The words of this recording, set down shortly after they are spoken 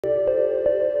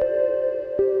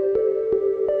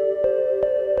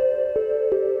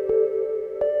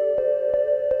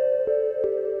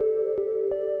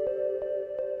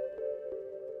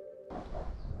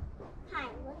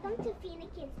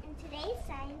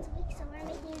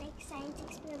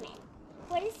science experiment.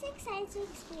 For this science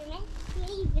experiment, we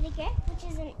need vinegar,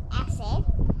 which is an acid,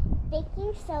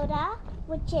 baking soda,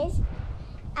 which is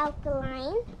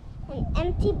alkaline, an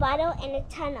empty bottle, and a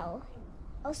tunnel,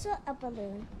 also a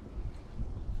balloon.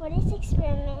 For this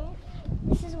experiment,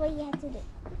 this is what you have to do.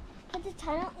 Put the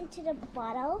tunnel into the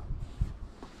bottle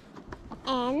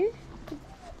and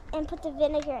put the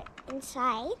vinegar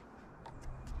inside.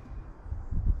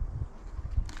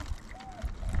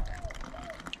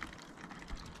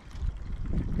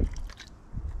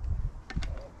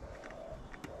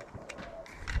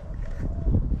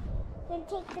 Then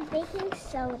take the baking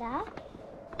soda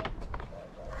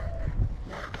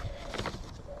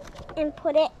and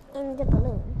put it in the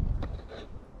balloon.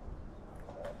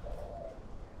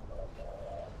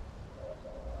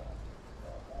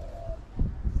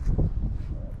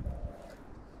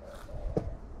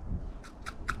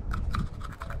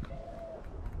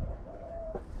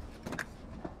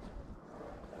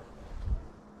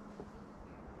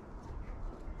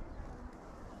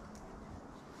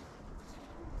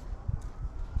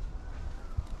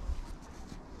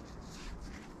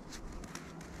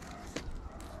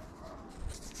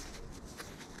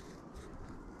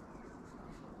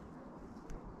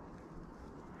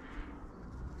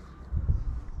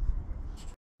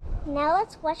 Now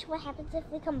let's watch what happens if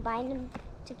we combine them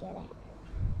together.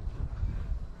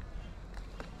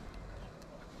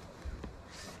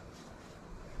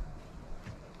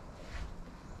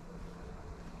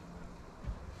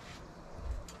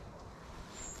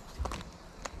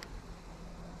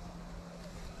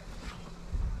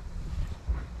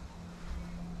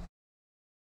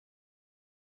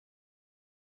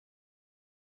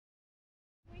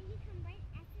 When you combine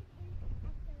acid and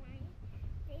alkaline,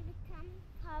 they become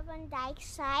carbon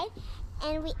dioxide,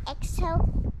 and we exhale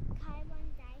carbon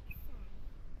dioxide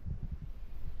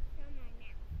from our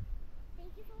mouth.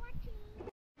 Thank you for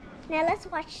watching. Now let's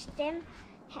watch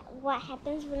what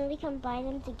happens when we combine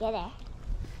them together.